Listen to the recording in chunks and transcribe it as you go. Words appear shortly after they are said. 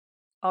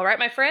All right,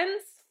 my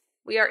friends,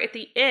 we are at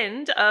the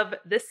end of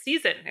this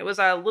season. It was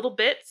a little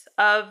bit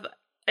of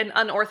an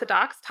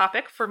unorthodox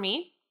topic for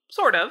me,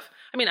 sort of.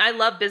 I mean, I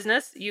love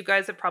business. You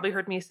guys have probably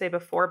heard me say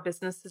before,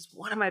 business is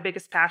one of my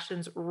biggest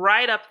passions,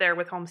 right up there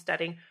with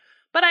homesteading.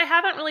 But I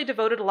haven't really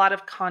devoted a lot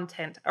of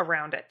content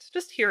around it,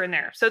 just here and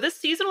there. So this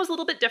season was a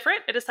little bit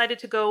different. I decided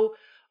to go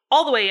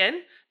all the way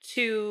in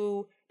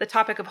to the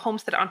topic of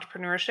homestead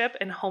entrepreneurship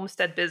and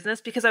homestead business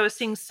because I was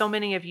seeing so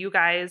many of you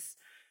guys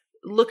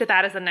look at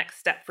that as the next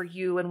step for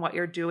you and what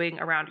you're doing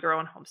around your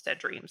own homestead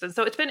dreams. And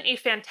so it's been a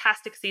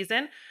fantastic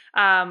season.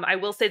 I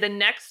will say the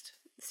next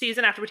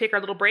season after we take our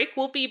little break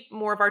will be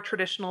more of our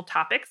traditional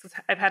topics.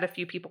 I've had a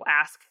few people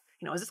ask,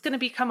 is this going to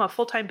become a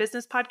full-time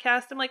business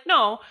podcast? I'm like,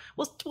 no,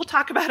 we'll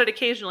talk about it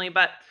occasionally,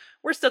 but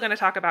we're still going to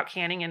talk about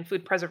canning and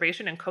food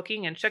preservation and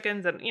cooking and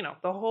chickens and,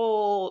 the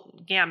whole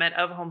gamut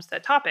of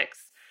homestead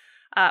topics.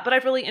 But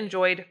I've really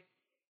enjoyed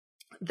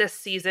this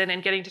season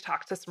and getting to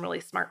talk to some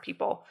really smart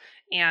people.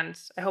 And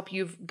I hope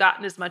you've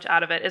gotten as much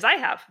out of it as I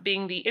have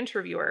being the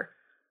interviewer.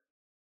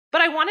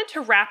 But I wanted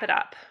to wrap it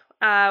up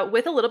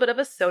with a little bit of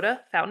a soda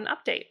fountain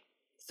update.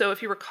 So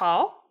if you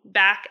recall,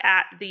 back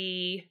at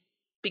the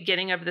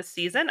beginning of the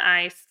season,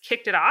 I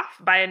kicked it off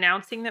by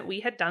announcing that we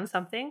had done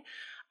something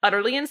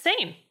utterly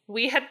insane.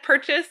 We had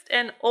purchased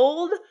an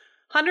old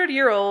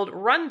 100-year-old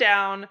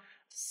rundown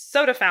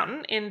soda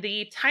fountain in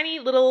the tiny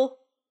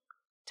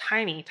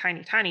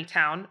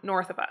town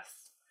north of us.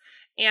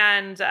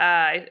 And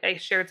I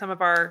shared some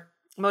of our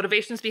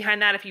motivations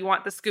behind that. If you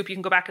want the scoop, you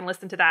can go back and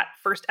listen to that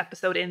first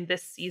episode in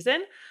this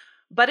season.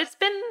 But it's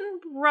been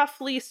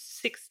roughly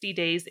 60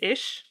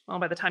 days-ish. Well,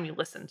 by the time you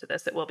listen to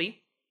this, it will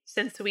be,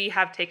 since we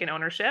have taken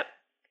ownership.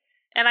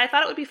 And I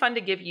thought it would be fun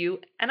to give you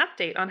an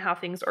update on how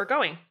things are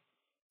going.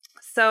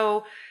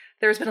 So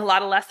there's been a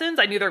lot of lessons.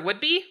 I knew there would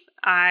be.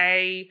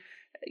 I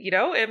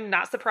am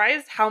not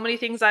surprised how many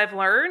things I've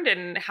learned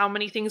and how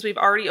many things we've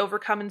already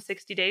overcome in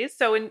 60 days.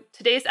 So in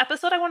today's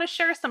episode, I want to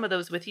share some of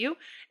those with you.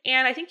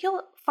 And I think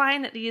you'll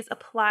find that these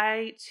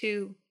apply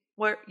to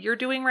what you're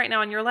doing right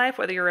now in your life,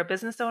 whether you're a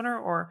business owner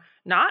or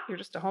not, you're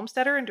just a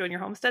homesteader and doing your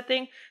homestead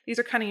thing. These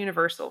are kind of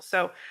universal.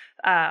 So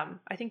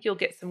I think you'll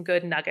get some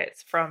good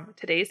nuggets from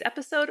today's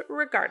episode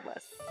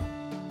regardless.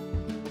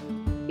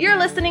 You're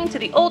listening to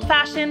the Old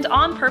Fashioned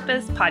On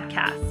Purpose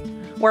podcast,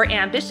 where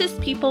ambitious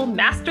people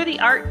master the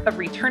art of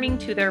returning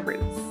to their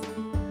roots.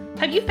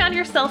 Have you found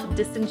yourself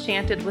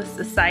disenchanted with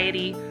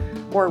society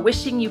or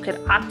wishing you could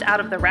opt out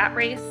of the rat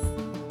race?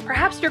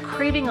 Perhaps you're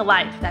craving a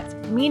life that's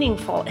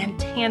meaningful and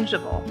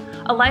tangible,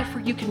 a life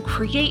where you can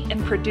create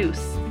and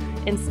produce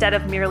instead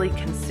of merely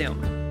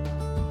consume.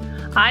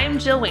 I am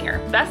Jill Winger,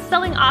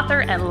 best-selling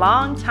author and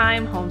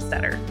longtime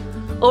homesteader.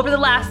 Over the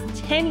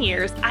last 10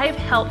 years, I have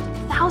helped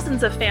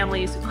thousands of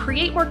families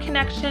create more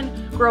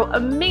connection, grow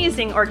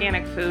amazing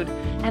organic food,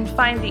 and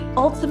find the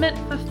ultimate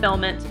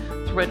fulfillment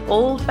through an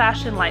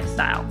old-fashioned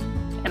lifestyle.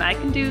 And I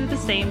can do the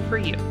same for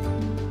you.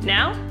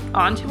 Now,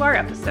 on to our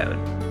episode.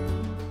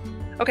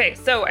 Okay,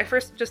 so I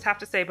first just have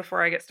to say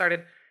before I get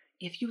started,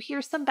 if you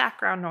hear some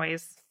background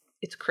noise,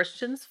 it's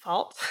Christian's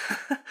fault.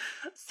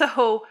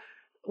 So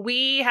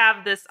we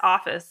have this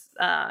office.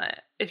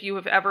 If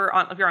you're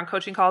on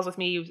coaching calls with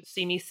me, you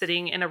see me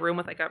sitting in a room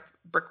with like a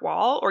brick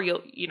wall, or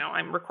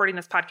I'm recording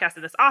this podcast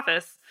in this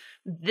office.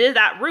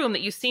 That room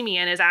that you see me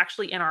in is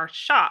actually in our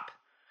shop.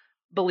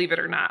 Believe it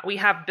or not, we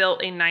have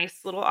built a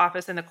nice little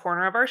office in the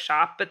corner of our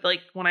shop. But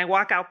like when I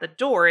walk out the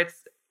door,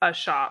 it's a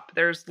shop.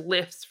 There's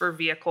lifts for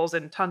vehicles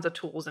and tons of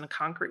tools and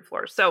concrete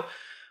floors. So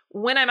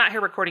when I'm out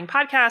here recording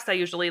podcasts, I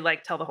usually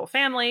tell the whole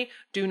family,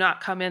 do not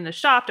come in the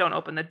shop, don't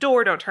open the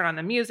door, don't turn on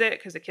the music,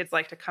 because the kids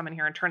like to come in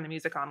here and turn the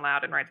music on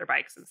loud and ride their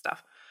bikes and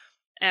stuff.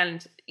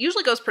 And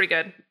usually goes pretty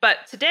good.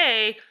 But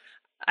today,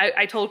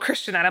 I told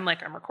Christian that I'm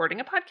recording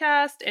a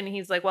podcast. And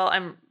he's like, well,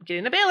 I'm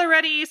getting the baler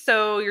ready,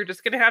 so you're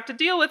just going to have to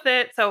deal with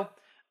it. So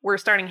we're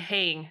starting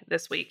haying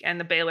this week, and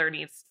the baler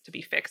needs to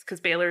be fixed because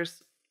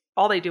balers,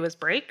 all they do is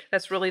break.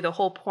 That's really the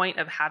whole point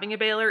of having a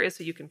baler, is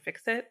so you can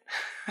fix it.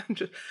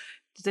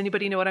 Does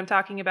anybody know what I'm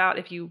talking about?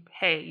 If you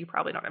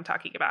probably know what I'm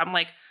talking about.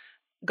 I'm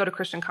go to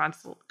Christian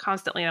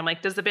constantly. And I'm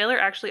like, does the baler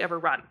actually ever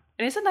run?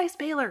 And it's a nice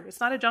baler. It's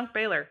not a junk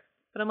baler.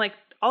 But I'm like,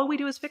 all we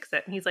do is fix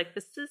it. And he's like,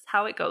 this is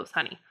how it goes,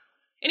 honey.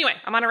 Anyway,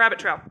 I'm on a rabbit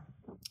trail.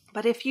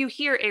 But if you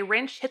hear a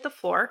wrench hit the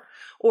floor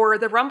or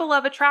the rumble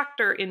of a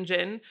tractor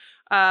engine,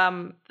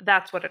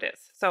 that's what it is.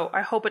 So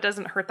I hope it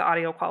doesn't hurt the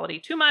audio quality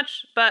too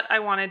much, but I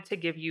wanted to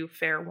give you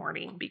fair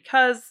warning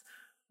because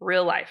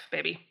real life,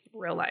 baby,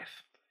 real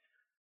life.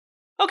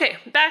 Okay,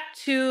 back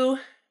to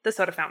the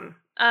soda fountain.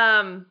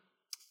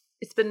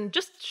 It's been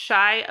just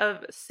shy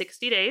of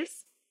 60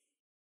 days.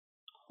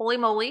 Holy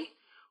moly,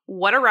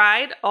 what a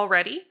ride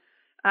already.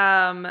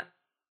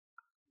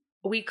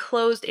 We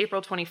closed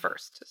April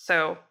 21st.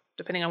 So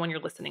depending on when you're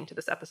listening to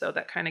this episode,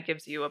 that kind of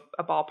gives you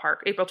a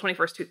ballpark. April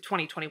 21st,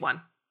 2021.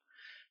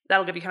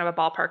 That'll give you kind of a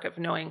ballpark of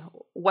knowing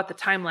what the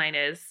timeline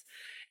is.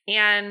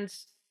 And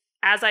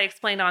as I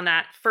explained on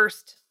that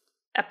first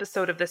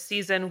episode of this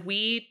season,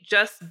 we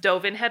just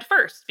dove in head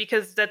first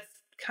because that's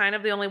kind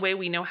of the only way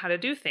we know how to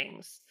do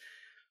things.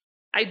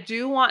 I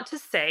do want to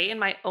say in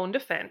my own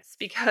defense,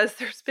 because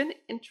there's been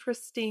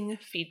interesting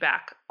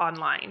feedback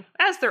online,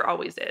 as there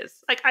always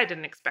is. Like, I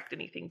didn't expect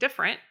anything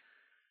different.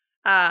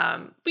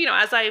 But,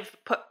 as I've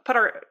put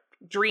our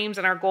dreams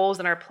and our goals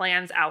and our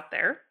plans out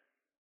there,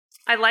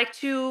 I like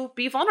to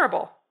be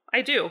vulnerable.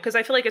 I do, because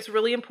I feel like it's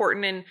really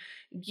important. And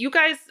you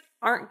guys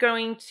aren't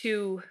going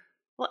to,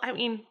 well, I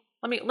mean,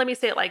 let me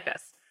say it like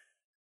this.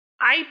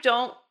 I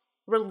don't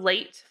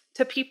relate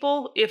to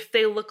people if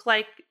they look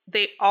like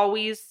they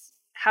always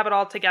have it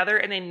all together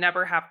and they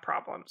never have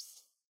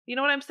problems. You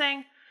know what I'm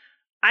saying?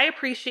 I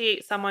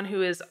appreciate someone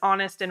who is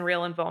honest and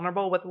real and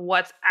vulnerable with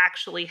what's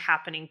actually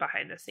happening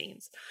behind the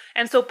scenes.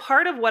 And so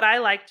part of what I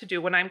like to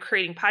do when I'm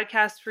creating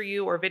podcasts for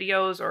you or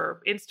videos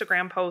or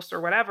Instagram posts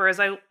or whatever is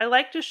I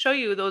like to show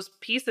you those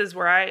pieces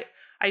where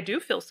I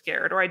do feel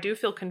scared, or I do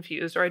feel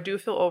confused, or I do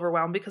feel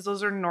overwhelmed, because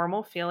those are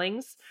normal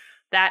feelings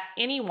that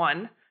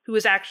anyone who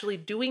is actually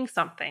doing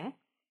something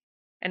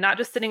and not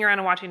just sitting around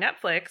and watching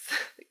Netflix,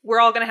 we're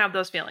all going to have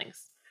those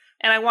feelings.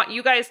 And I want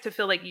you guys to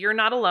feel like you're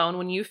not alone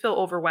when you feel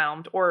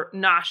overwhelmed or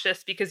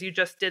nauseous because you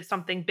just did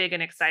something big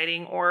and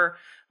exciting, or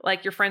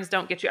like your friends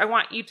don't get you. I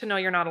want you to know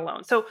you're not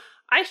alone. So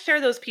I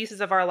share those pieces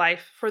of our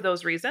life for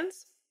those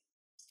reasons.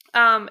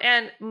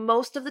 And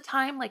most of the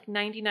time, like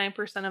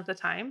 99% of the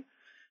time,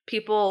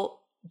 people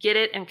get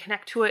it and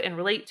connect to it and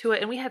relate to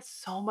it. And we had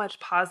so much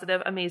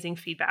positive, amazing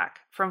feedback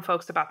from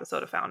folks about the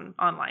soda fountain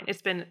online.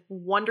 It's been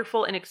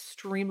wonderful and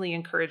extremely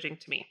encouraging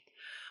to me.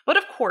 But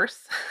of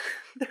course,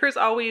 there's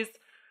always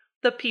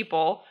the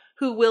people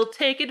who will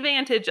take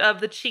advantage of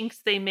the chinks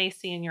they may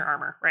see in your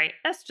armor, right?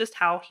 That's just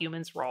how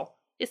humans roll.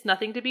 It's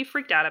nothing to be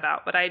freaked out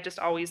about, but I just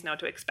always know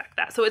to expect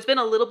that. So it's been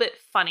a little bit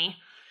funny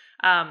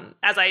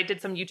as I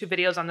did some YouTube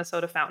videos on the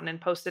soda fountain and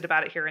posted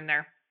about it here and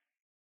there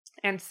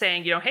and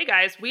saying, hey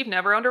guys, we've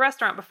never owned a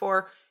restaurant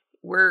before.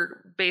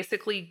 We're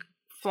basically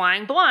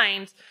flying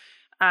blind.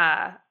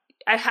 I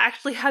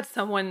actually had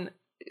someone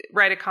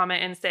write a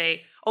comment and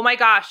say, oh my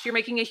gosh, you're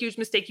making a huge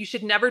mistake. You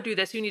should never do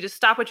this. You need to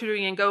stop what you're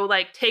doing and go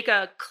take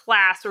a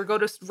class or go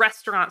to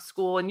restaurant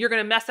school, and you're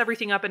going to mess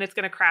everything up and it's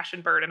going to crash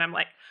and burn. And I'm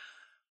like,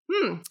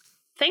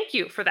 thank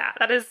you for that.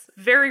 That is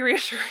very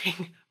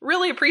reassuring.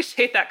 Really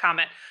appreciate that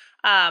comment.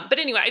 But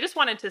anyway, I just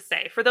wanted to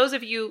say, for those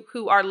of you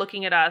who are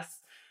looking at us,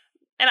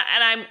 and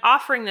I'm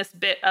offering this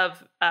bit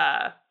of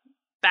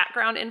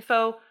background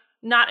info,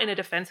 not in a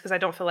defense, because I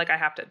don't feel like I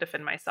have to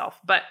defend myself,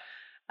 but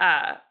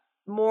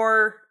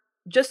more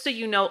just so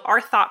you know our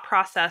thought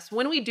process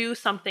when we do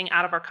something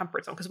out of our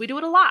comfort zone, because we do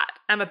it a lot.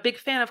 I'm a big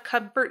fan of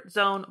comfort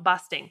zone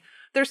busting.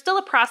 There's still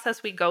a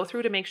process we go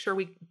through to make sure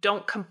we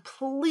don't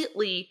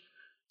completely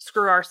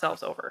screw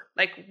ourselves over.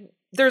 Like,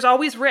 there's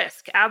always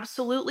risk,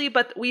 absolutely,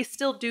 but we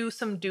still do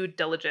some due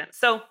diligence.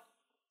 So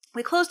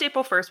we closed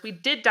April 1st. We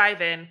did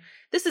dive in.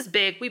 This is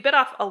big. We bit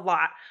off a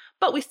lot,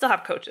 but we still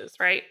have coaches,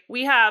 right?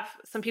 We have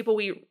some people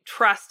we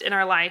trust in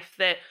our life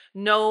that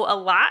know a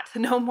lot,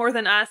 know more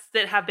than us,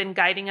 that have been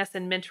guiding us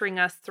and mentoring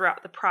us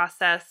throughout the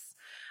process.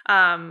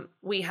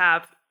 We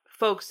have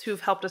folks who've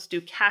helped us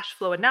do cash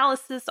flow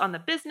analysis on the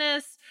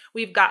business.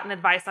 We've gotten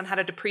advice on how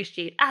to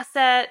depreciate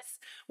assets.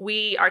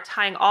 We are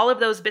tying all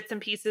of those bits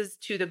and pieces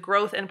to the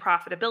growth and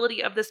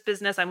profitability of this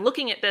business. I'm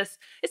looking at this.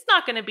 It's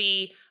not going to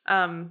be,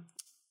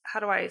 how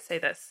do I say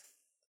this?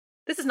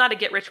 This is not a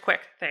get rich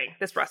quick thing,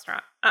 this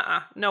restaurant.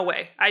 No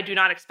way. I do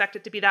not expect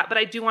it to be that, but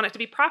I do want it to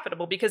be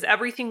profitable, because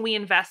everything we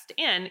invest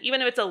in,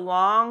 even if it's a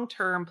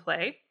long-term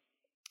play,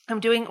 I'm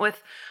doing it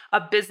with a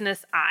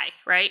business eye,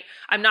 right?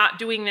 I'm not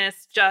doing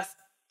this just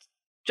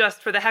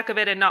for the heck of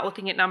it and not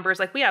looking at numbers.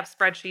 Like, we have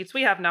spreadsheets,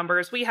 we have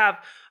numbers, we have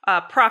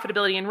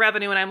profitability and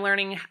revenue, and I'm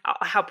learning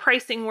how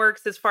pricing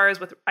works as far as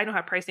I know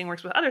how pricing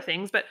works with other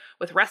things, but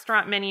with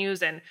restaurant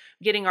menus and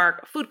getting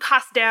our food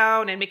costs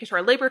down and making sure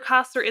our labor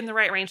costs are in the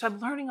right range. So I'm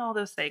learning all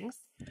those things.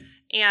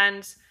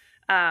 And,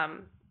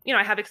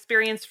 I have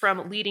experience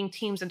from leading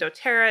teams in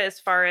doTERRA as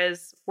far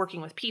as working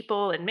with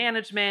people and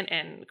management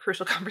and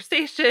crucial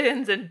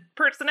conversations and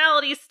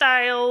personality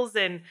styles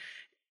and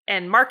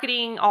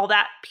marketing. All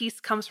that piece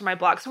comes from my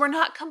blog. So we're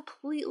not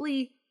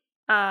completely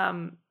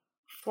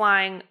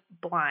flying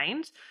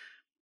blind,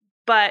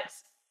 but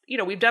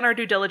we've done our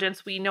due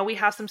diligence. We know we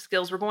have some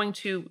skills. We're going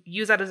to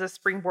use that as a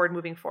springboard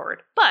moving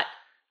forward. But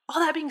all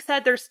that being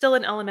said, there's still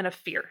an element of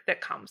fear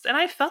that comes. And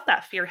I felt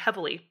that fear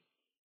heavily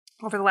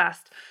over the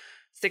last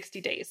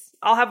 60 days.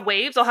 I'll have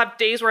waves. I'll have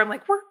days where I'm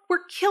like,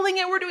 we're killing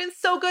it. We're doing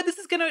so good. This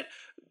is going to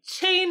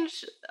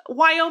change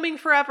Wyoming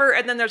forever.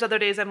 And then there's other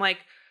days I'm like,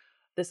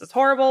 this is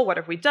horrible. What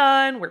have we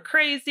done? We're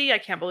crazy. I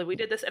can't believe we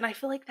did this. And I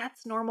feel like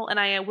that's normal. And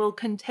I will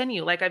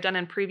continue, like I've done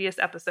in previous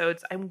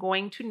episodes. I'm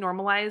going to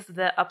normalize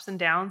the ups and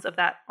downs of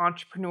that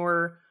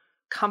entrepreneur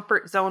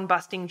comfort zone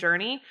busting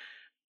journey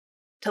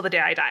till the day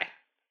I die.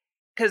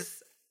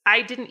 Because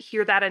I didn't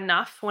hear that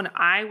enough when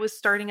I was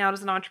starting out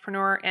as an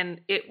entrepreneur.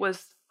 And it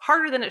was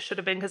harder than it should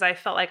have been, because I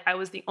felt like I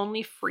was the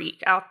only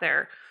freak out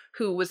there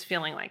who was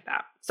feeling like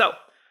that. So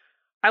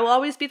I will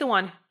always be the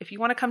one. If you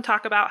want to come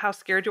talk about how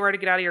scared you are to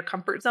get out of your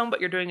comfort zone, but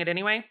you're doing it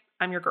anyway,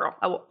 I'm your girl.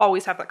 I will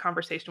always have that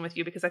conversation with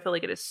you because I feel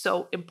like it is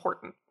so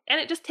important.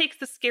 And it just takes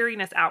the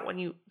scariness out when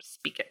you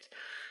speak it.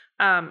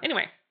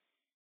 Anyway,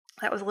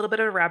 that was a little bit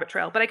of a rabbit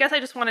trail, but I guess I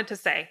just wanted to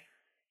say,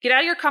 get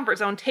out of your comfort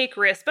zone, take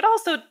risks, but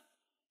also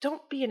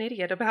don't be an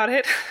idiot about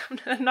it.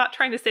 I'm not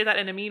trying to say that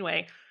in a mean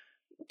way.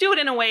 Do it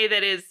in a way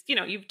that is,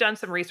 you've done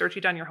some research,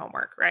 you've done your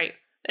homework, right?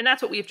 And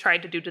that's what we've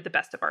tried to do to the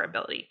best of our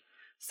ability.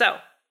 So,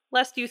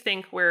 lest you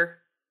think we're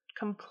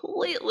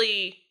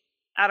completely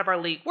out of our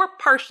league. We're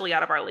partially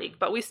out of our league,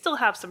 but we still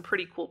have some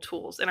pretty cool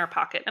tools in our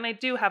pocket. And I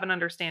do have an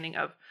understanding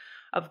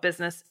of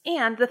business.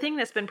 And the thing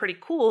that's been pretty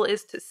cool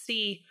is to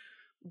see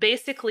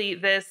basically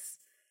this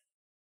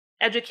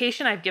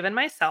education I've given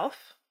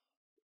myself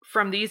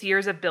from these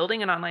years of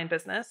building an online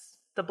business,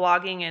 the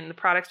blogging and the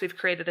products we've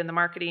created and the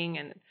marketing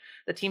and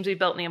the teams we've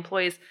built and the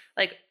employees.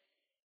 Like,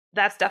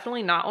 that's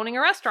definitely not owning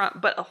a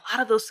restaurant, but a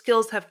lot of those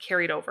skills have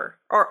carried over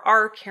or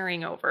are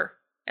carrying over.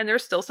 And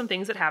there's still some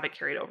things that haven't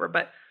carried over,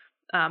 but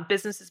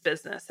business is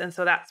business. And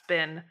so that's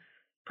been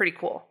pretty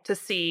cool to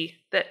see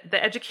that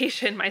the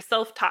education, my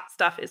self-taught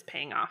stuff, is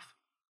paying off.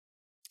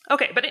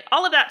 Okay, but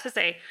all of that to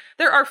say,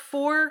 there are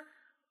 4,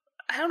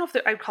 I don't know if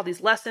I'd call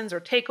these lessons or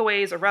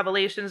takeaways or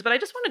revelations, but I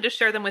just wanted to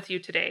share them with you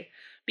today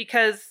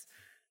because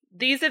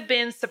these have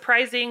been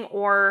surprising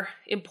or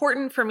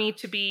important for me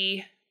to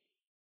be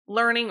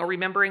learning or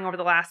remembering over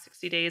the last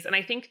 60 days. And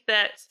I think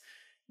that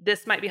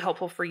this might be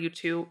helpful for you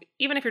too,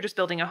 even if you're just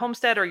building a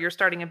homestead or you're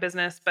starting a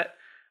business, but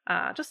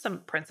just some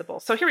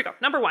principles. So here we go.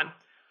 Number 1.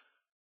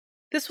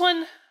 This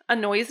one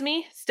annoys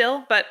me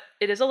still, but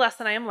it is a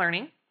lesson I am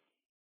learning.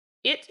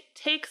 It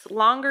takes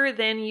longer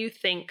than you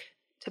think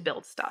to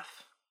build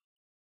stuff.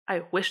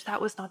 I wish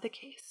that was not the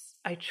case.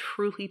 I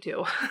truly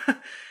do.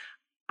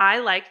 I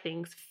like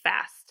things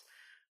fast,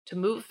 to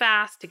move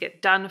fast, to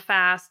get done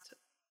fast.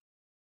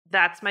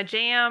 That's my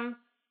jam.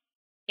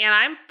 And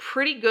I'm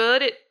pretty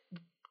good at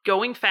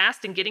going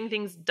fast and getting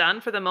things done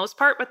for the most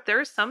part, but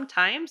there's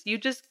sometimes you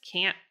just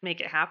can't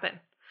make it happen.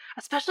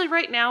 Especially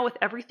right now with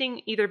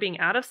everything either being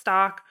out of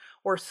stock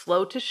or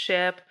slow to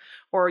ship,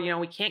 or,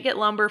 we can't get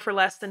lumber for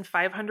less than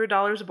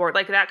 $500 a board.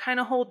 Like, that kind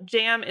of whole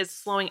jam is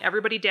slowing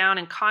everybody down,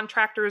 and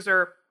contractors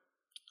are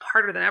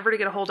harder than ever to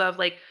get a hold of.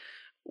 Like,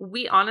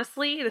 we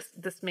honestly,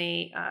 this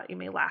may, you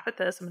may laugh at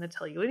this, I'm going to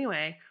tell you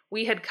anyway.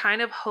 We had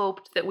kind of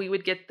hoped that we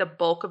would get the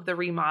bulk of the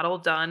remodel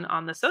done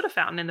on the soda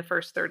fountain in the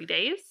first 30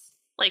 days.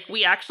 Like,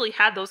 we actually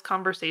had those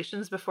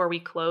conversations before we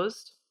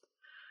closed.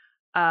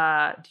 Do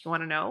you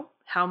want to know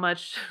how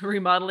much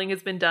remodeling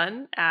has been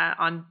done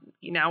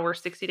now we're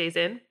 60 days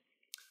in?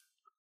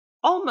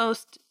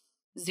 Almost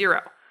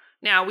 0.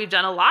 Now, we've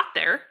done a lot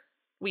there.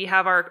 We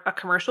have a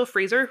commercial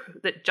freezer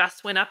that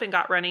just went up and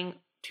got running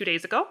 2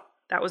 days ago.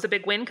 That was a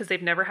big win because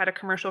they've never had a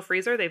commercial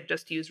freezer. They've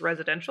just used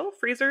residential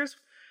freezers,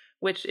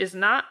 which is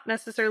not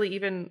necessarily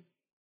even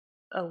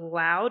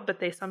allowed, but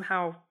they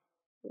somehow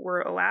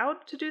were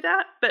allowed to do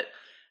that. But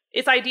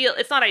it's ideal.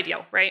 It's not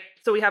ideal, right?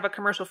 So we have a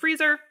commercial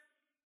freezer.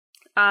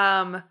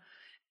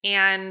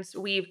 And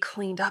we've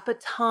cleaned up a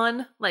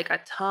ton.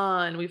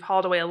 We've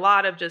hauled away a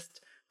lot of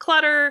just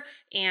clutter,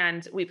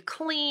 and we've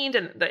cleaned,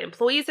 and the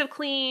employees have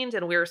cleaned,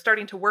 and we're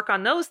starting to work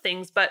on those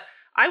things. But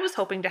I was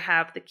hoping to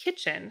have the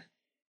kitchen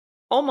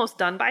almost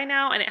done by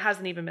now, and it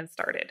hasn't even been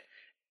started.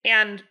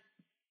 And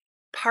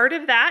part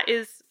of that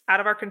is out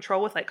of our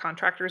control with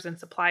contractors and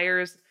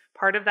suppliers.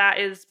 Part of that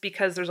is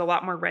because there's a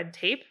lot more red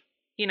tape,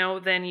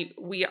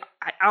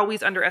 I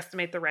always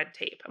underestimate the red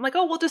tape. I'm like,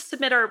 oh, we'll just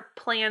submit our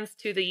plans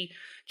to the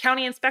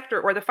county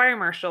inspector or the fire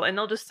marshal and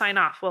they'll just sign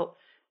off. Well,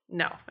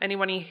 no,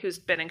 anyone who's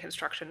been in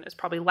construction is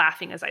probably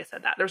laughing as I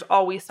said that. There's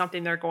always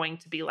something they're going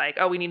to be like,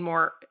 oh, we need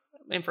more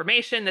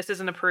information. This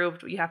isn't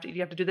approved. You have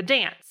to do the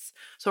dance.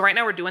 So right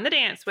now we're doing the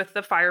dance with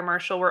the fire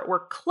marshal.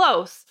 We're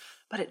close,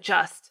 but it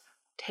just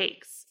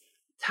takes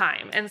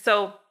time. And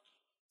so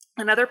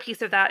another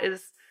piece of that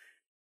is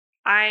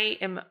I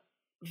am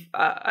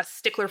a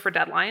stickler for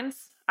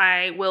deadlines.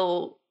 I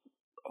will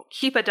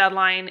keep a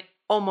deadline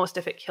almost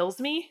if it kills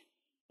me.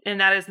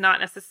 And that is not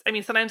necessarily, I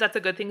mean, sometimes that's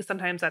a good thing.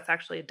 Sometimes that's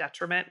actually a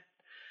detriment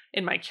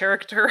in my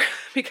character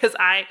because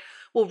I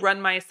will run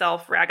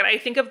myself ragged. I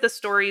think of the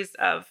stories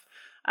of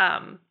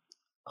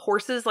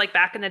horses like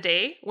back in the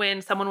day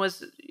when someone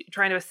was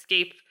trying to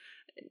escape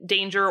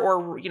danger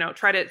or,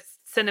 try to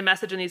send a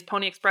message, and these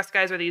Pony Express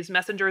guys or these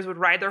messengers would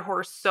ride their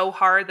horse so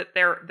hard that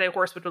their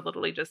horse would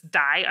literally just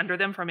die under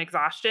them from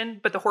exhaustion,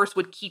 but the horse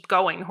would keep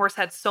going. The horse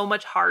had so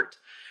much heart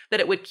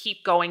that it would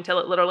keep going till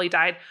it literally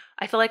died.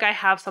 I feel like I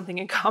have something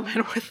in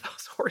common with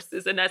those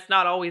horses, and that's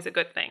not always a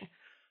good thing.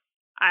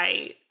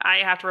 I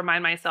have to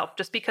remind myself,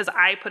 just because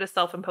I put a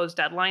self-imposed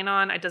deadline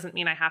on, it doesn't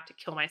mean I have to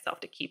kill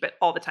myself to keep it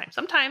all the time.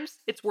 Sometimes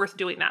it's worth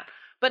doing that,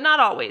 but not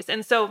always.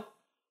 And so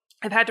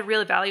I've had to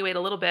reevaluate a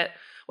little bit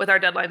with our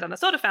deadlines on the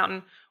soda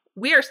fountain.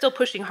 We are still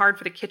pushing hard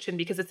for the kitchen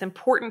because it's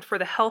important for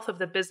the health of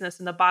the business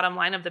and the bottom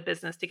line of the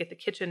business to get the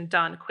kitchen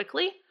done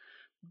quickly.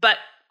 But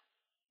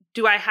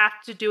do I have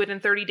to do it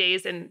in 30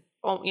 days and,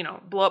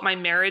 blow up my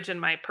marriage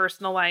and my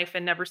personal life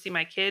and never see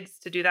my kids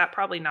to do that?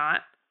 Probably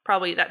not.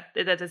 Probably that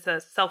is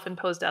a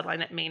self-imposed deadline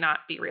that may not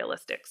be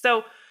realistic.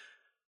 So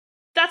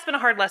that's been a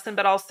hard lesson,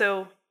 but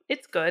also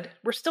it's good.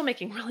 We're still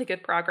making really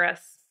good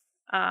progress.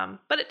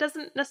 But it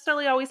doesn't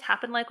necessarily always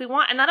happen like we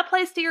want. And that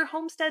applies to your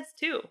homesteads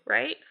too,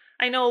 right?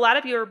 I know a lot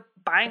of you are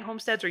buying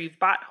homesteads or you've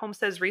bought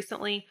homesteads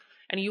recently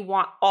and you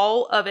want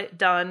all of it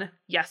done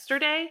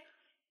yesterday.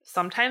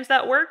 Sometimes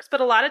that works,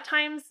 but a lot of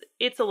times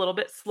it's a little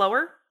bit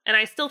slower. And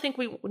I still think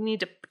we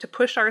need to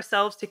push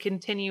ourselves to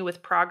continue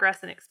with progress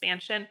and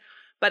expansion,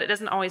 but it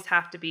doesn't always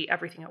have to be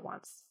everything at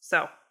once.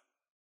 So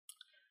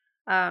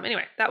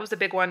anyway, that was a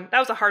big one. That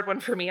was a hard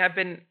one for me. I've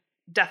been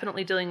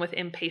definitely dealing with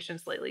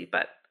impatience lately,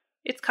 but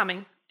it's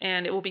coming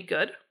and it will be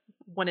good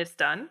when it's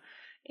done.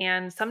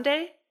 And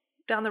someday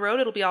down the road,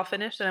 it'll be all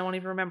finished and I won't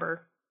even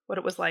remember what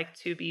it was like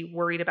to be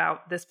worried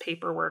about this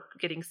paperwork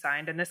getting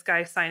signed and this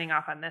guy signing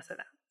off on this and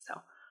that.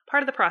 So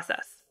part of the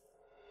process.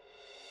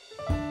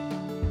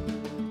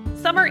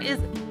 Summer is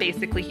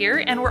basically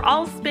here and we're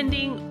all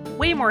spending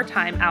way more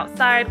time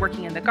outside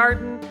working in the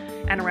garden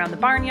and around the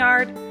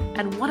barnyard.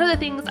 And one of the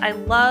things I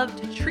love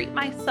to treat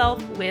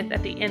myself with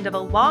at the end of a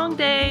long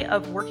day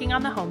of working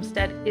on the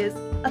homestead is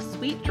a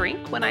sweet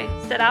drink when I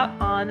sit out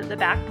on the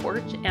back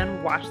porch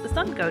and watch the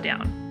sun go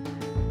down.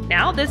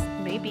 Now, this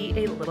may be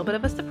a little bit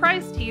of a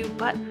surprise to you,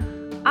 but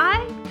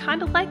I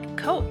kind of like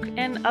Coke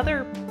and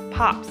other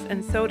pops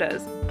and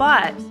sodas,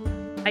 but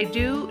I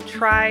do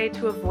try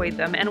to avoid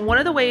them. And one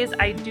of the ways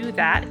I do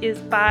that is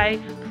by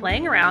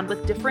playing around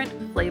with different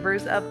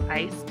flavors of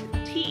iced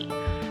tea.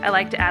 I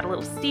like to add a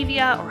little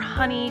stevia or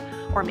honey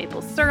or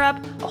maple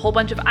syrup, a whole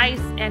bunch of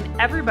ice, and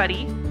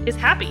everybody is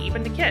happy,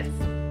 even the kids.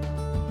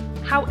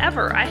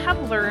 However, I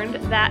have learned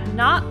that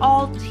not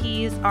all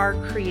teas are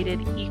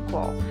created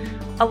equal.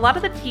 A lot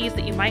of the teas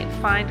that you might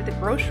find at the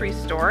grocery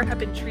store have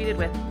been treated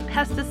with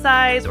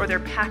pesticides, or they're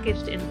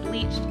packaged in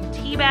bleached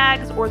tea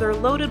bags, or they're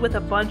loaded with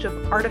a bunch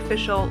of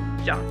artificial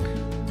junk.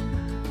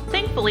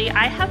 Thankfully,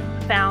 I have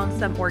found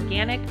some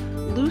organic,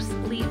 loose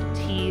leaf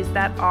teas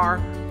that are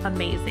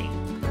amazing.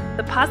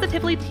 The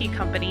Positively Tea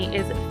Company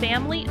is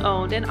family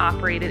owned and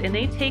operated, and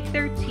they take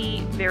their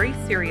tea very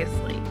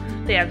seriously.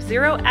 They have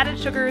 0 added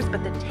sugars,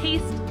 but the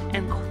taste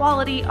and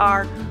quality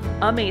are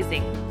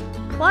amazing.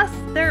 Plus,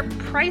 their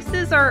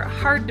prices are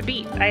hard to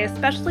beat. I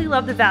especially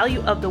love the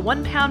value of the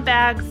 1-pound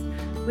bags,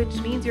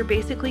 which means you're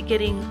basically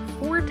getting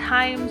 4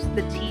 times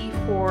the tea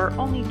for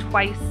only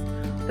twice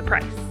the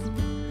price.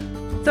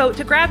 So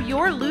to grab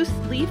your loose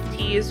leaf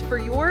teas for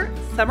your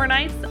summer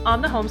nights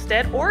on the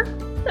homestead or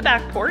the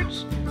back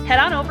porch, head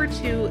on over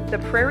to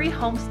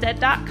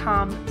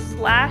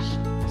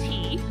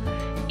theprairiehomestead.com/tea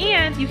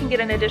and you can get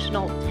an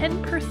additional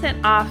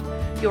 10% off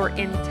your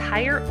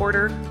entire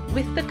order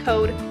with the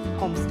code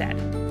HOMESTEAD.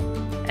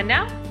 And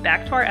now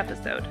back to our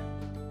episode.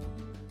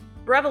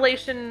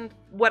 Revelation,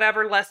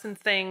 whatever lesson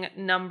thing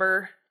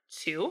number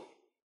 2.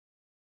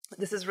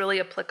 This is really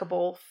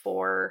applicable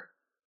for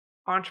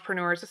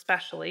entrepreneurs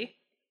especially.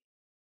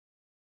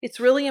 It's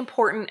really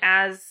important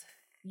as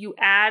you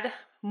add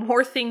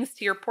more things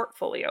to your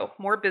portfolio,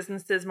 more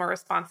businesses, more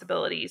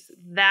responsibilities,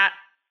 that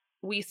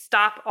we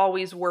stop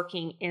always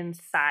working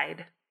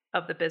inside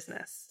of the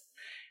business.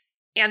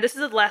 And this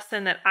is a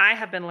lesson that I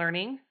have been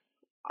learning,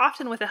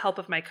 often with the help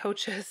of my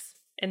coaches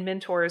and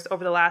mentors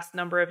over the last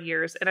number of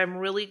years. And I'm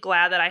really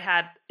glad that I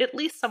had at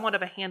least somewhat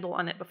of a handle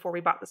on it before we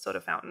bought the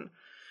soda fountain.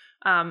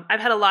 I've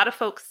had a lot of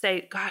folks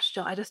say, gosh,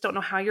 Jill, I just don't know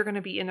how you're going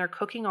to be in there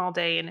cooking all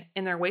day and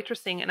in there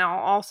waitressing. And I'll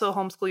also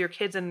homeschool your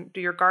kids and do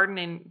your garden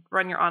and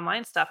run your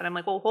online stuff. And I'm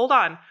like, well, hold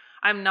on.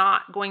 I'm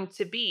not going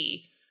to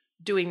be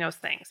doing those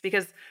things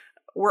because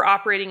we're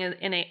operating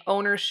in a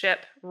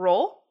ownership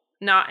role,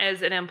 not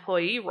as an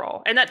employee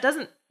role. And that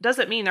doesn't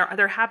mean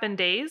there have been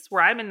days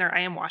where I'm in there,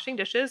 I am washing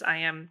dishes, I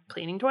am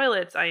cleaning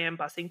toilets, I am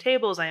bussing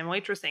tables, I am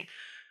waitressing.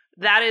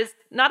 That is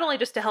not only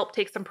just to help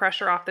take some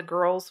pressure off the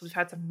girls. We've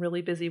had some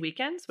really busy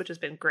weekends, which has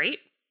been great,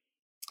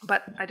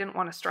 but I didn't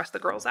want to stress the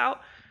girls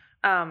out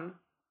and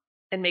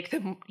make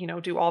them,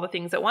 do all the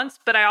things at once.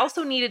 But I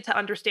also needed to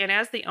understand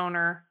as the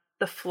owner,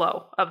 the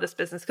flow of this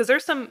business, because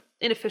there's some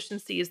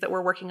inefficiencies that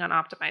we're working on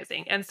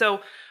optimizing. And so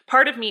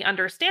part of me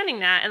understanding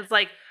that is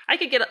like, I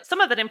could get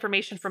some of that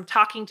information from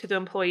talking to the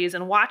employees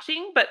and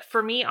watching. But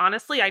for me,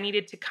 honestly, I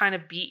needed to kind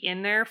of be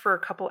in there for a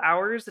couple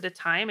hours at a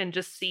time and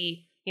just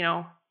see,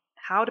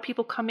 how do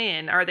people come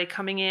in? Are they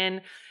coming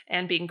in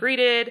and being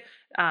greeted?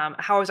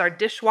 How is our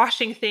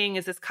dishwashing thing?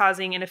 Is this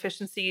causing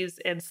inefficiencies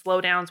and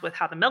slowdowns with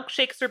how the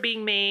milkshakes are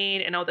being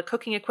made? And the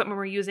cooking equipment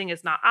we're using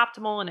is not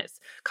optimal and it's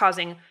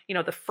causing,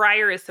 the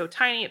fryer is so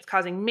tiny, it's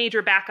causing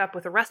major backup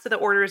with the rest of the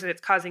orders and it's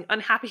causing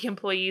unhappy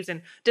employees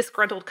and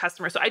disgruntled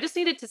customers. So I just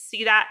needed to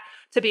see that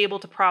to be able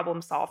to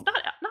problem solve. Not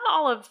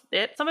all of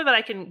it. Some of it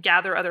I can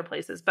gather other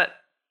places, but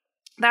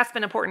that's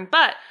been important.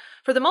 But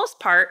for the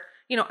most part,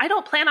 I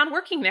don't plan on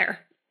working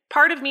there.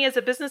 Part of me as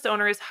a business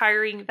owner is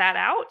hiring that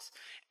out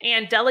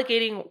and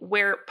delegating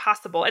where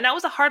possible. And that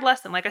was a hard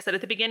lesson. Like I said, at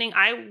the beginning,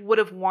 I would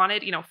have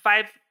wanted,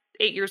 5-8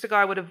 years ago,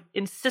 I would have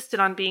insisted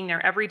on being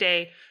there every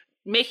day,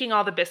 making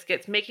all the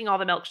biscuits, making all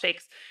the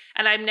milkshakes.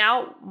 And I'm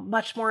now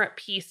much more at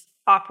peace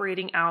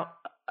operating out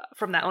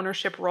from that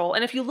ownership role.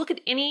 And if you look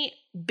at any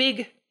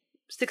big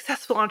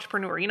successful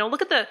entrepreneur.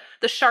 Look at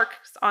the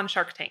sharks on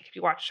Shark Tank. If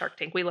you watch Shark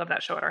Tank, we love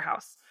that show at our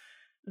house.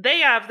 They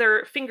have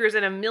their fingers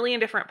in a million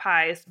different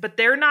pies, but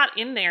they're not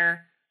in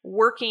there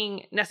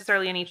working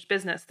necessarily in each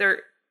business.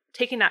 They're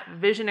taking that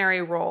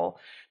visionary role.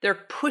 They're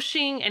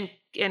pushing and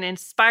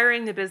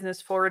inspiring the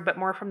business forward, but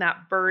more from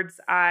that bird's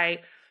eye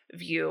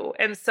view.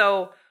 And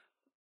so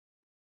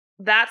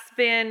that's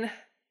been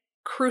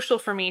crucial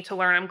for me to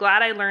learn. I'm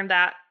glad I learned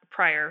that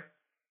prior.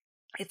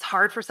 It's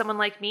hard for someone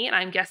like me, and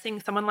I'm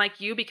guessing someone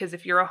like you, because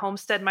if you're a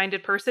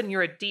homestead-minded person,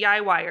 you're a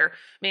DIYer.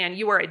 Man,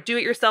 you are a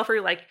do-it-yourselfer.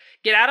 You're like,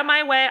 get out of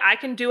my way. I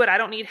can do it. I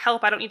don't need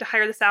help. I don't need to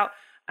hire this out.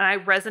 And I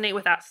resonate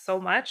with that so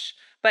much.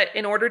 But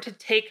in order to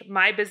take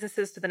my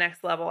businesses to the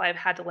next level, I've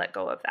had to let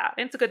go of that.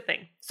 And it's a good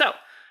thing. So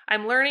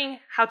I'm learning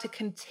how to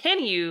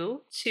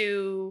continue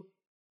to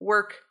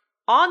work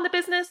on the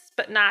business,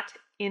 but not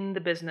in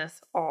the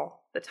business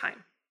all the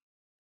time.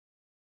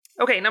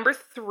 Okay, number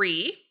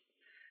 3.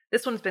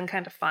 This one's been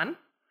kind of fun.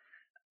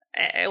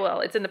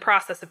 Well, it's in the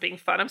process of being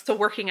fun. I'm still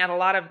working at a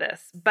lot of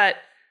this, but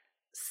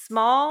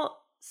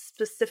small,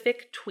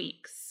 specific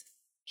tweaks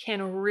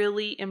can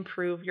really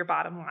improve your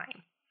bottom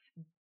line.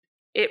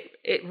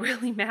 It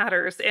really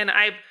matters. And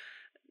I've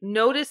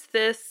noticed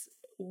this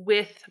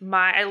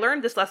I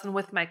learned this lesson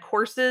with my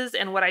courses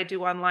and what I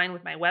do online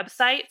with my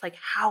website, like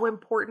how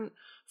important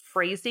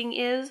phrasing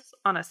is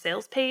on a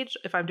sales page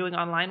if I'm doing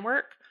online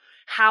work,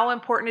 how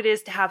important it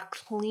is to have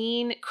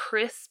clean,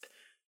 crisp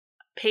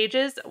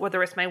pages,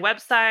 whether it's my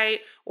website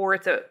or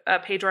it's a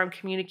page where I'm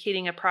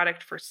communicating a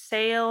product for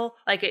sale.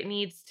 Like it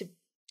needs to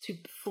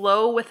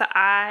flow with the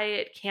eye.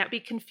 It can't be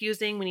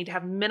confusing. We need to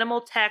have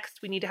minimal text.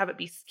 We need to have it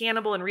be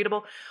scannable and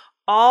readable.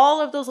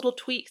 All of those little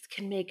tweaks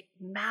can make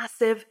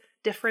massive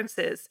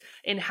differences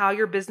in how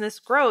your business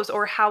grows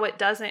or how it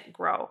doesn't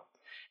grow.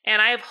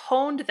 And I have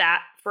honed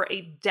that for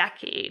a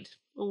decade,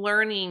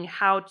 learning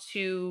how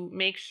to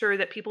make sure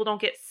that people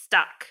don't get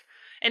stuck.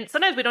 And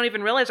sometimes we don't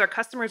even realize our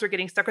customers are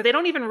getting stuck, or they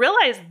don't even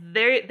realize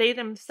they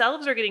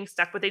themselves are getting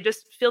stuck, but they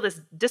just feel this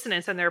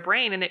dissonance in their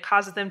brain, and it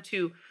causes them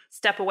to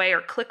step away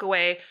or click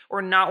away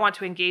or not want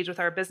to engage with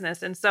our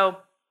business. And so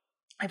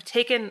I've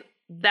taken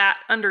that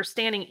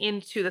understanding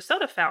into the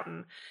soda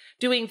fountain,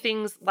 doing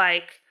things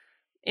like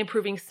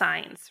improving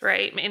signs,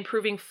 right?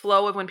 Improving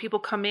flow of when people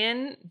come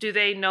in. Do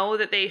they know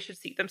that they should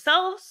seat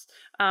themselves?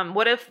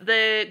 What if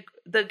the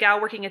gal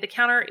working at the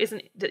counter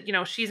isn't,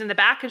 she's in the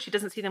back and she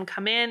doesn't see them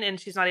come in and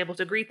she's not able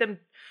to greet them?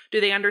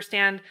 Do they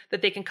understand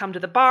that they can come to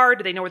the bar?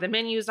 Do they know where the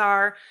menus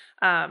are?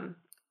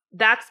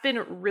 That's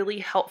been really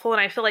helpful.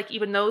 And I feel like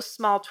even those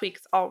small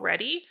tweaks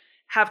already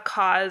have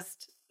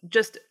caused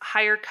just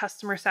higher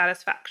customer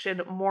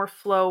satisfaction, more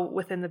flow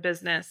within the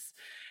business,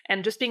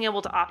 and just being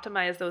able to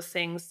optimize those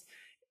things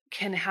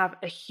can have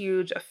a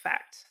huge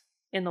effect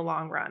in the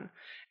long run.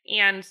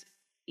 And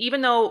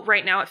even though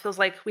right now it feels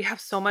like we have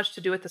so much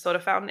to do with the soda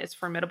fountain, it's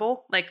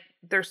formidable. Like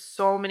there's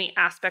so many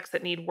aspects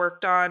that need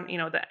worked on,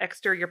 the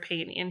exterior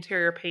paint,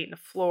 interior paint, the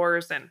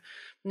floors, and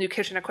new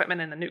kitchen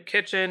equipment, and the new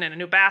kitchen and a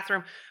new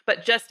bathroom.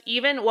 But just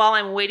even while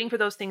I'm waiting for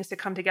those things to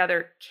come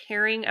together,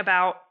 caring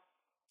about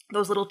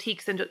those little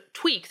tweaks and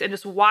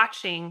just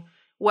watching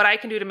what I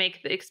can do to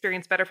make the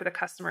experience better for the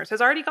customers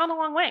has already gone a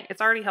long way.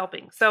 It's already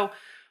helping. So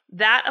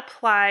that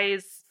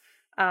applies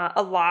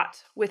a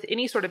lot with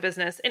any sort of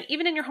business, and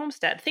even in your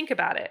homestead. Think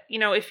about it.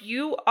 If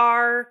you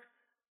are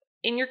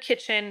in your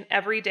kitchen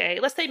every day,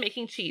 let's say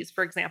making cheese,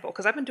 for example,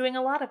 because I've been doing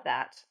a lot of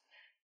that,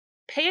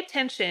 pay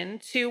attention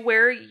to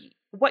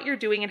what you're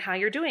doing and how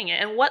you're doing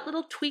it, and what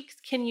little tweaks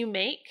can you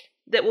make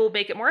that will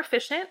make it more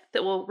efficient,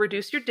 that will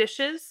reduce your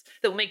dishes,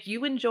 that will make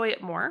you enjoy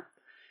it more.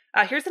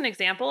 Here's an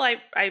example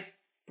I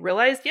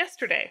realized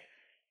yesterday.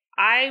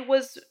 I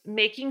was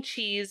making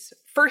cheese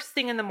first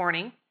thing in the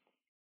morning,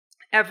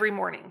 every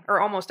morning, or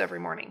almost every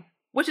morning,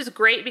 which is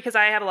great because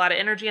I have a lot of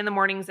energy in the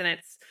mornings, and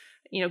it's,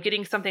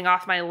 getting something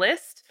off my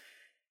list.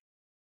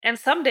 And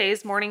some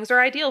days mornings are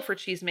ideal for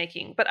cheese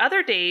making, but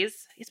other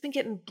days it's been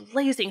getting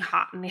blazing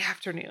hot in the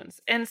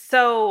afternoons. And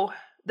so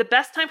the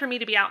best time for me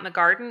to be out in the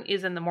garden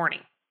is in the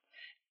morning.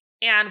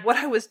 And what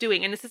I was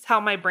doing, and this is how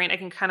my brain, I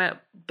can kind of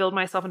build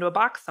myself into a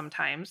box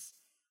sometimes.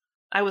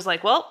 I was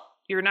like, well,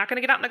 you're not going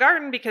to get out in the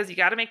garden because you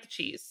got to make the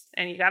cheese,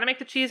 and you got to make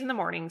the cheese in the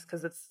mornings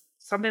because it's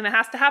something that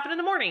has to happen in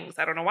the mornings.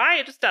 I don't know why,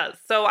 it just does.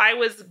 So I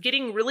was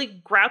getting really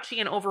grouchy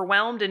and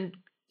overwhelmed and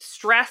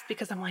stressed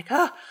because I'm like,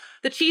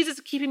 the cheese is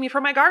keeping me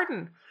from my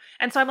garden.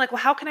 And so I'm like,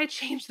 well, how can I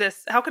change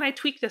this? How can I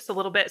tweak this a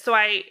little bit so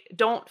I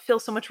don't feel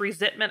so much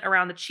resentment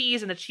around the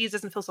cheese, and the cheese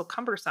doesn't feel so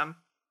cumbersome?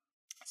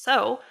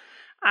 So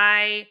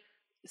I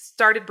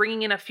started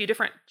bringing in a few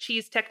different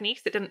cheese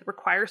techniques that didn't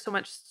require so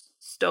much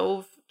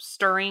stove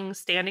stirring,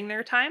 standing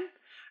there time.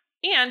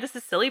 And this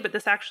is silly, but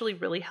this actually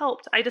really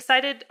helped. I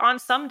decided on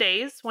some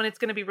days when it's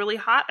going to be really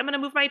hot, I'm going to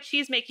move my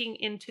cheese making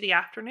into the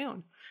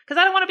afternoon because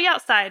I don't want to be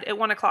outside at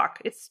 1:00.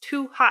 It's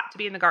too hot to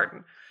be in the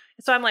garden.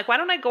 So I'm like, why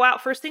don't I go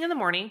out first thing in the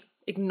morning,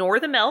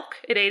 ignore the milk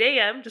at 8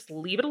 a.m., just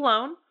leave it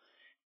alone.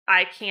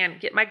 I can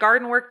get my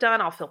garden work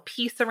done. I'll feel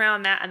peace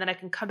around that. And then I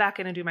can come back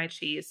in and do my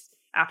cheese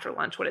after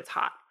lunch when it's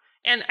hot.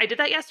 And I did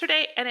that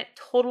yesterday and it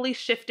totally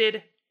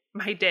shifted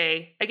my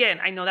day. Again,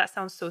 I know that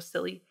sounds so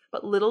silly,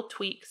 but little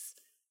tweaks,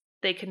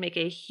 they can make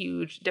a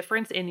huge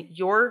difference in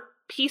your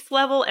peace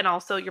level and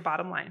also your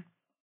bottom line.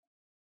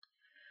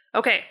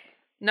 Okay,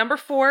 number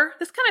 4,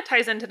 this kind of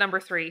ties into number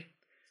 3,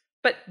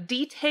 but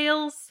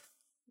details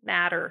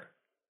matter.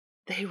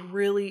 They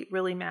really,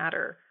 really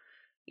matter.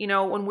 You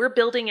know, when we're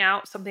building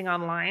out something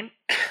online,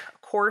 a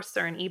course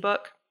or an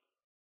ebook,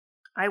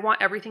 I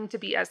want everything to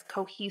be as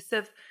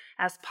cohesive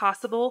as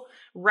possible,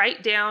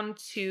 right down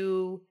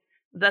to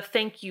the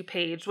thank you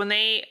page. When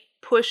they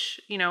push,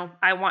 you know,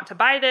 I want to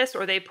buy this,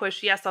 or they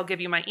push, yes, I'll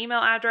give you my email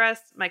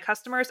address, my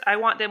customers, I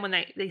want them when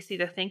they see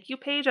the thank you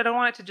page, I don't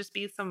want it to just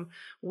be some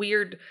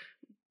weird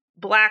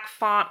black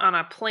font on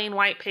a plain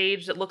white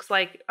page that looks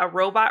like a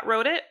robot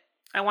wrote it.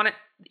 I want it,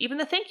 even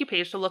the thank you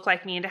page, to look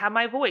like me and to have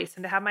my voice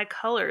and to have my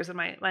colors and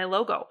my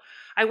logo.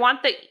 I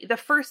want the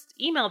first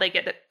email they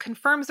get that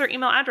confirms their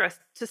email address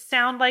to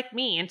sound like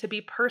me and to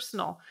be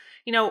personal.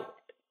 You know,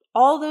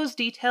 all those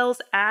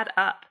details add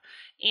up.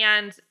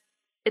 And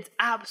it's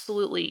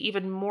absolutely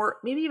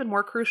maybe even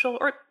more crucial,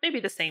 or maybe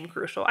the same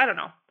crucial, I don't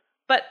know.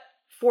 But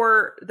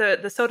for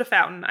the soda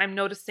fountain, I'm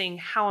noticing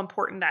how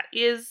important that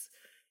is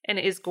and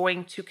is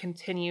going to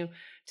continue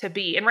to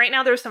be. And right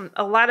now there's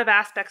a lot of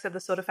aspects of the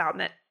soda fountain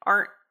that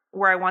aren't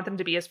where I want them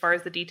to be as far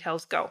as the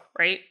details go,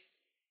 right?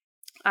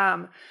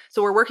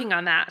 So we're working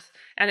on that,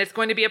 and it's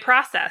going to be a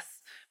process.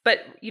 But,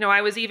 you know,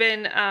 I was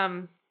even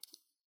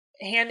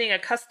handing a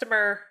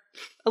customer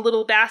a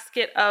little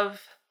basket of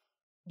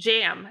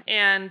jam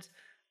and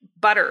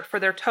butter for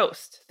their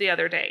toast the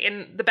other day,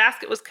 and the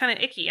basket was kind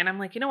of icky, and I'm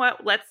like, you know what,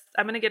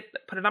 I'm going to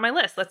put it on my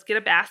list. Let's get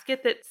a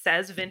basket that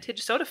says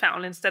vintage soda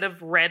fountain instead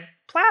of red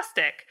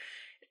plastic.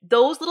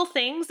 Those little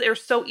things, they're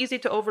so easy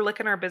to overlook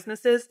in our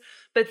businesses,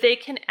 but they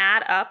can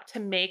add up to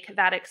make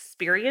that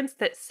experience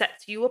that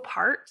sets you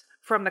apart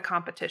from the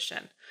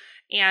competition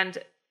and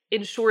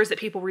ensures that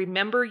people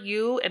remember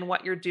you and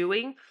what you're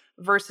doing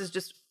versus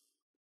just,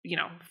 you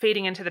know,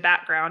 fading into the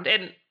background.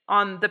 And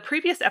on the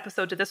previous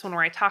episode to this one,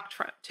 where I talked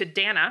to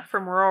Dana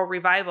from Rural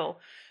Revival,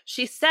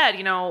 she said,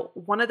 you know,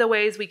 one of the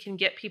ways we can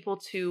get people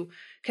to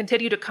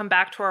continue to come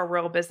back to our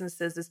rural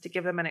businesses is to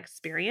give them an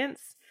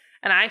experience.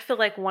 And I feel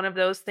like one of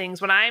those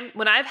things, when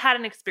I've had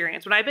an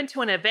experience, when I've been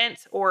to an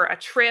event or a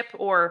trip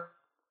or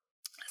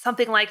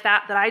something like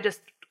that, that I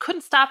just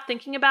couldn't stop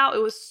thinking about, it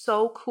was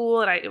so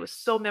cool and it was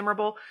so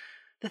memorable.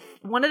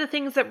 One of the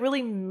things that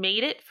really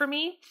made it for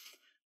me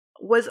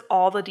was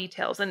all the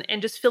details and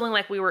just feeling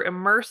like we were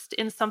immersed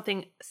in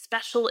something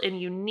special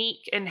and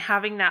unique, and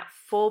having that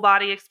full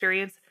body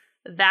experience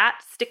that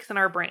sticks in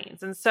our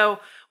brains. And so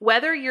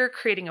whether you're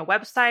creating a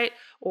website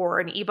or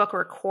an ebook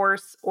or a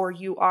course, or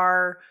you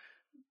are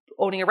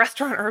owning a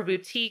restaurant or a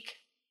boutique,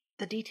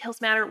 the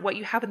details matter. What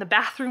you have in the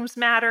bathrooms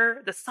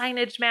matter. The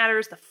signage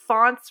matters. The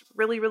fonts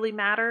really, really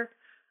matter.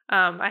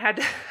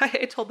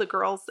 I told the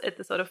girls at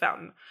the soda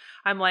fountain,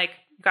 I'm like,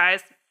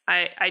 guys,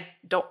 I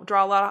don't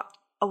draw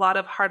a lot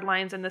of hard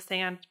lines in the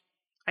sand.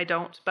 I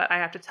don't, but I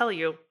have to tell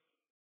you,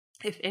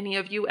 if any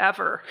of you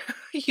ever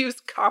use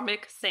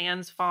Comic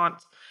Sans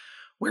font,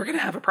 we're going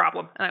to have a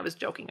problem. And I was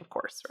joking, of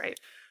course, right?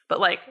 But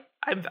like,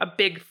 I'm a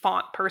big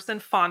font person.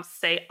 Fonts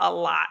say a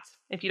lot.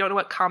 If you don't know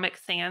what Comic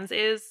Sans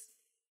is,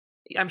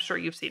 I'm sure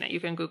you've seen it. You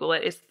can Google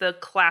it. It's the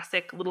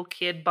classic little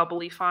kid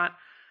bubbly font.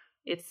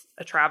 It's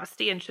a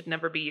travesty and should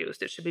never be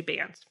used. It should be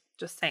banned.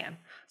 Just saying.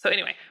 So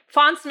anyway,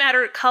 fonts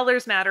matter,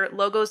 colors matter,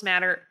 logos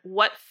matter.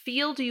 What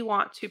feel do you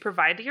want to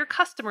provide to your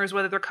customers,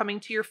 whether they're coming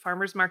to your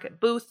farmer's market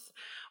booth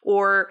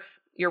or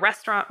your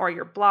restaurant or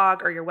your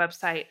blog or your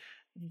website?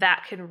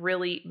 That can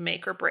really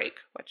make or break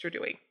what you're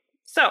doing.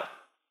 So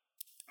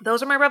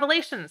those are my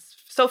revelations.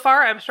 So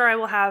far, I'm sure I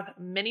will have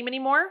many, many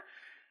more.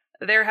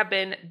 There have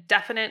been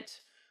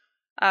definite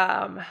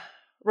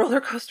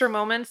roller coaster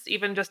moments,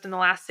 even just in the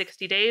last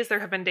 60 days. There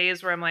have been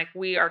days where I'm like,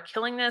 we are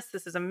killing this.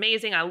 This is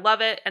amazing. I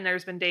love it. And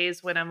there's been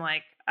days when I'm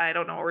like, I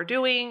don't know what we're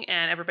doing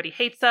and everybody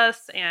hates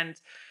us. And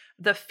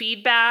the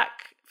feedback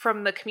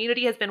from the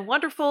community has been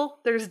wonderful.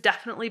 There's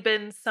definitely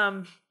been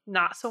some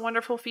not so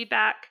wonderful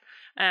feedback.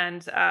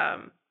 And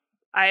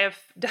I have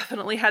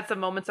definitely had some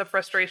moments of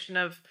frustration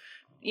of,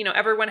 you know,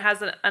 everyone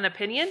has an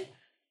opinion,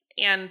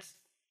 and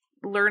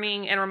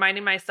learning and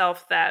reminding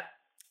myself that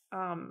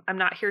I'm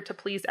not here to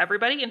please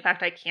everybody. In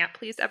fact, I can't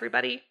please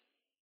everybody,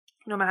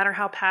 no matter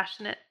how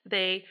passionate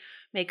they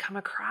may come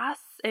across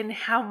and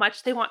how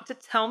much they want to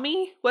tell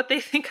me what they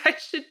think I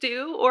should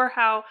do, or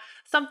how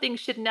something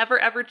should never,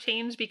 ever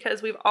change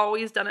because we've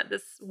always done it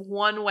this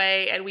one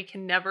way and we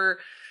can never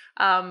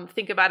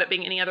think about it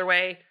being any other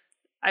way.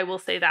 I will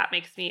say that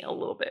makes me a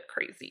little bit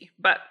crazy,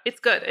 but it's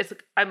good.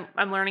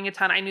 I'm learning a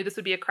ton. I knew this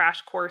would be a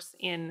crash course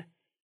in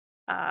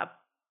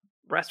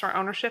restaurant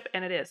ownership,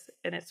 and it is,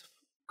 and it's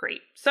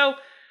great. So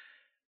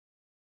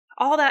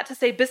all that to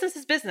say, business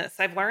is business,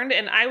 I've learned,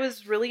 and I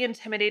was really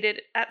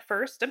intimidated at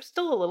first. I'm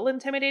still a little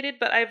intimidated,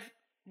 but I've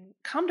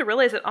come to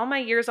realize that all my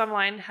years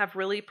online have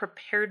really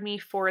prepared me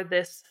for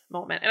this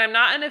moment. And I'm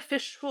not an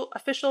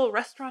official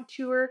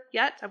restaurateur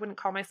yet. I wouldn't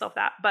call myself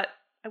that, but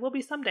I will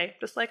be someday.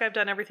 Just like I've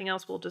done everything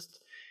else, we'll just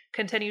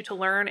continue to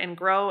learn and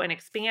grow and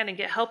expand and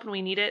get help when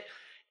we need it.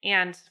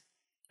 And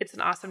it's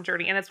an awesome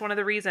journey. And it's one of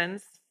the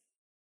reasons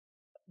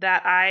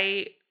that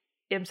I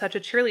am such a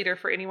cheerleader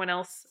for anyone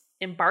else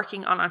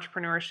embarking on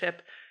entrepreneurship.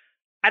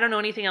 I don't know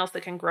anything else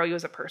that can grow you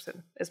as a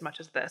person as much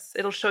as this.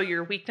 It'll show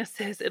your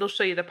weaknesses. It'll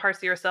show you the parts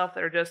of yourself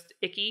that are just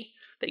icky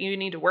that you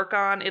need to work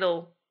on.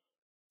 It'll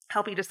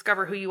help you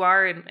discover who you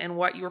are and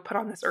what you were put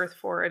on this earth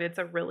for. And it's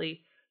a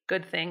really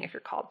good thing if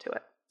you're called to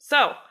it.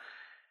 So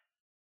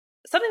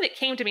something that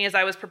came to me as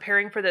I was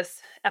preparing for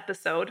this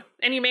episode,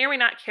 and you may or may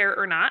not care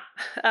or not,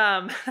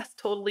 that's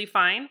totally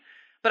fine.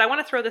 But I want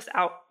to throw this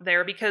out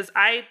there because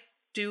I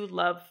do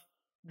love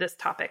this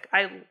topic.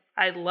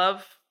 I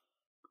love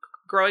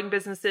growing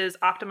businesses,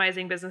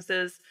 optimizing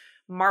businesses,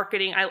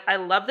 marketing. I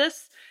love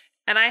this.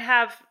 And I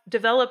have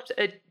developed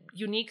a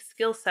unique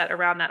skill set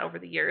around that over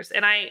the years.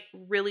 And I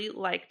really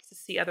like to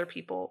see other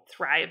people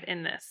thrive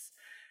in this.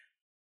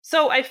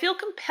 So I feel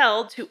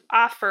compelled to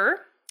offer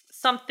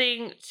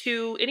something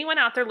to anyone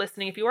out there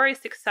listening. If you are a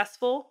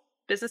successful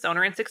business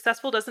owner, and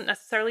successful doesn't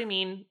necessarily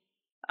mean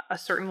a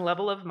certain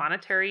level of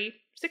monetary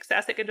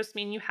success. It can just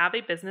mean you have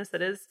a business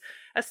that is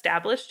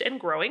established and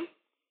growing.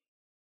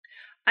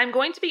 I'm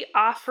going to be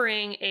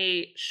offering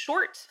a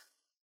short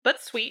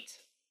but sweet,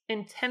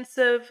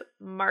 intensive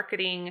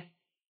marketing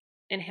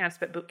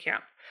enhancement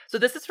bootcamp. So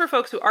this is for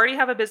folks who already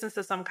have a business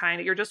of some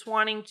kind. You're just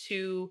wanting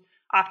to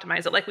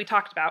optimize it, like we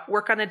talked about,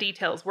 work on the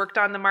details, worked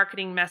on the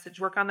marketing message,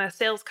 work on the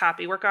sales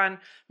copy, work on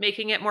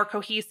making it more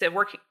cohesive,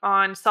 work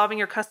on solving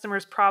your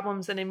customers'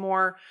 problems in a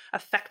more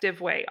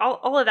effective way,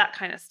 all of that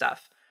kind of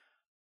stuff.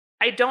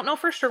 I don't know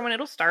for sure when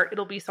it'll start.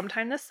 It'll be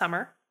sometime this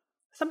summer,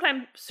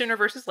 sometime sooner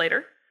versus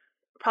later,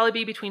 probably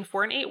be between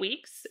 4 and 8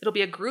 weeks. It'll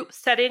be a group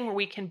setting where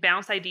we can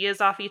bounce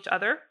ideas off each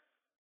other.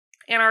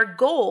 And our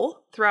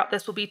goal throughout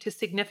this will be to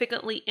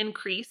significantly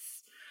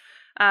increase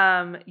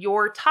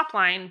your top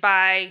line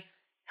by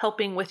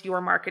helping with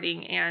your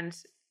marketing and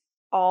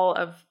all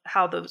of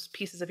how those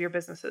pieces of your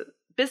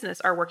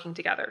business are working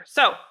together.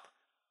 So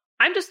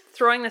I'm just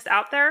throwing this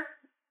out there.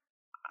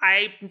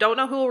 I don't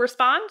know who will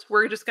respond.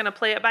 We're just going to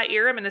play it by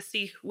ear. I'm going to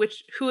see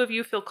who of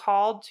you feel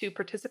called to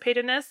participate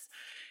in this.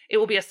 It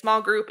will be a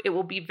small group. It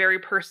will be very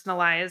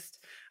personalized.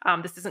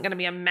 This isn't going to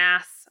be a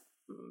mass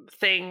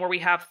thing where we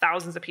have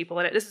thousands of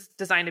people in it. This is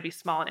designed to be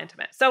small and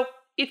intimate. So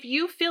if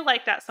you feel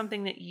like that's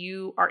something that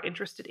you are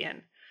interested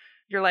in,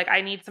 you're like,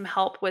 I need some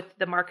help with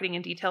the marketing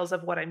and details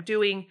of what I'm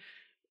doing,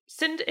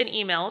 send an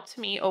email to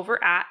me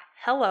over at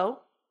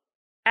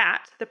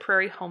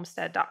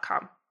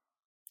hello@theprairiehomestead.com.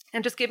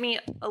 And just give me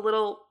a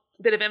little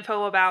bit of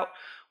info about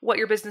what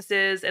your business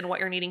is and what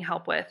you're needing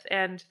help with.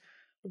 And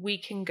we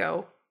can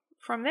go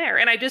from there.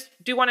 And I just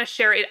do want to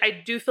share it. I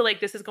do feel like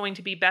this is going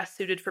to be best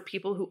suited for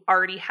people who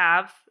already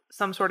have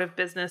some sort of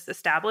business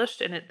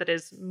established and that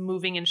is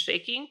moving and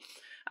shaking.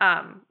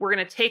 We're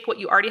going to take what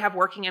you already have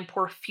working and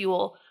pour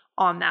fuel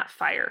on that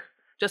fire,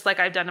 just like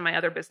I've done in my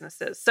other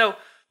businesses. So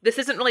this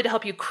isn't really to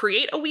help you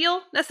create a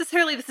wheel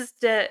necessarily. This is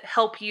to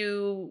help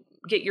you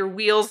get your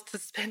wheels to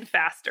spin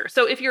faster.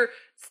 So if you're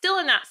still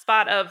in that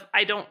spot of,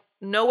 I don't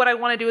know what I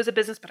want to do as a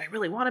business, but I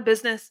really want a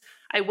business,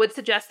 I would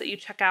suggest that you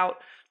check out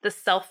the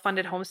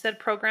self-funded homestead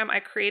program I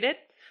created.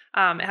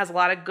 It has a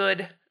lot of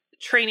good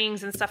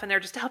trainings and stuff in there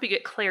just to help you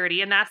get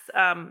clarity. And that's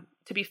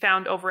to be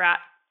found over at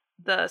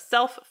the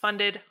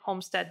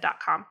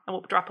self-fundedhomestead.com. And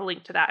we'll drop a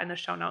link to that in the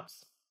show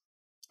notes.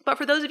 But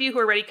for those of you who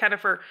are ready kind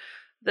of for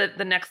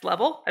the next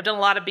level, I've done a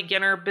lot of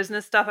beginner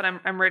business stuff,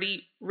 and I'm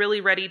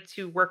really ready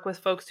to work with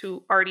folks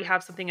who already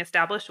have something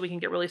established so we can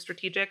get really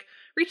strategic.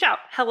 Reach out,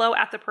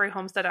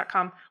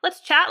 hello@theprairiehomestead.com.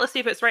 Let's chat. Let's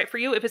see if it's right for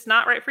you. If it's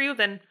not right for you,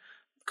 then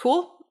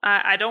cool.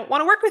 I don't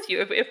want to work with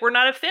you. If we're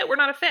not a fit, we're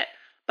not a fit.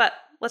 But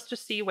let's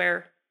just see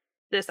where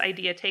this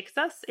idea takes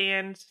us.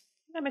 And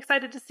I'm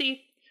excited to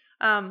see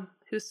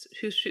who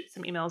shoots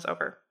some emails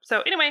over.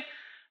 So anyway,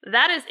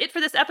 that is it for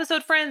this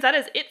episode, friends. That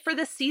is it for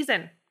this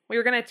season. We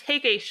are going to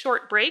take a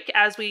short break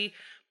as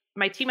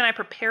my team and I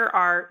prepare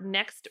our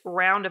next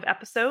round of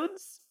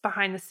episodes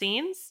behind the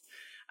scenes.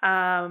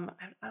 I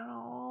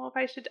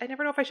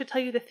never know if I should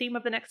tell you the theme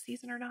of the next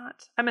season or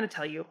not. I'm going to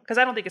tell you because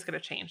I don't think it's going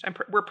to change.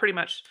 We're pretty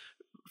much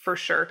for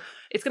sure.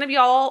 It's going to be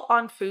all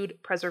on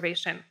food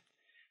preservation,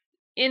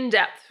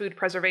 in-depth food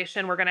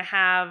preservation. We're going to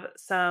have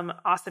some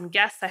awesome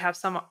guests. I have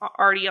some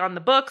already on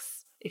the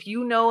books. If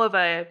you know of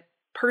a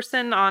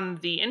person on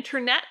the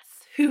internet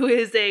who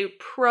is a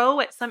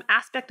pro at some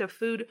aspect of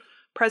food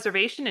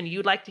preservation and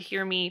you'd like to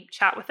hear me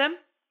chat with them,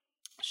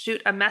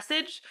 shoot a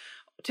message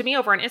to me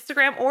over on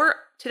Instagram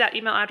or to that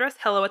email address,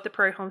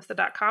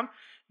 hello@theprairiehomestead.com.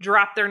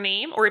 Drop their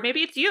name, or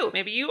maybe it's you.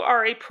 Maybe you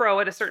are a pro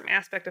at a certain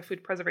aspect of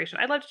food preservation.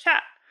 I'd love to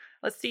chat.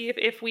 Let's see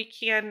if we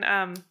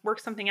can work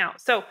something out.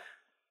 So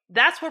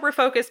that's where we're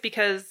focused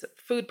because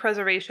food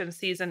preservation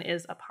season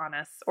is upon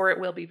us, or it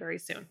will be very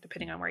soon,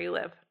 depending on where you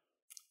live.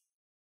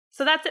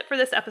 So that's it for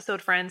this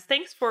episode, friends.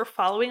 Thanks for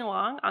following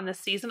along on this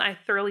season. I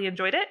thoroughly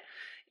enjoyed it,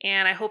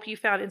 and I hope you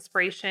found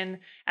inspiration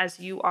as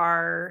you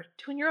are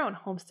doing your own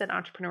homestead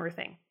entrepreneur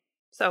thing.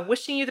 So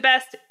wishing you the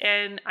best,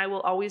 and I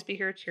will always be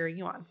here cheering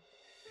you on.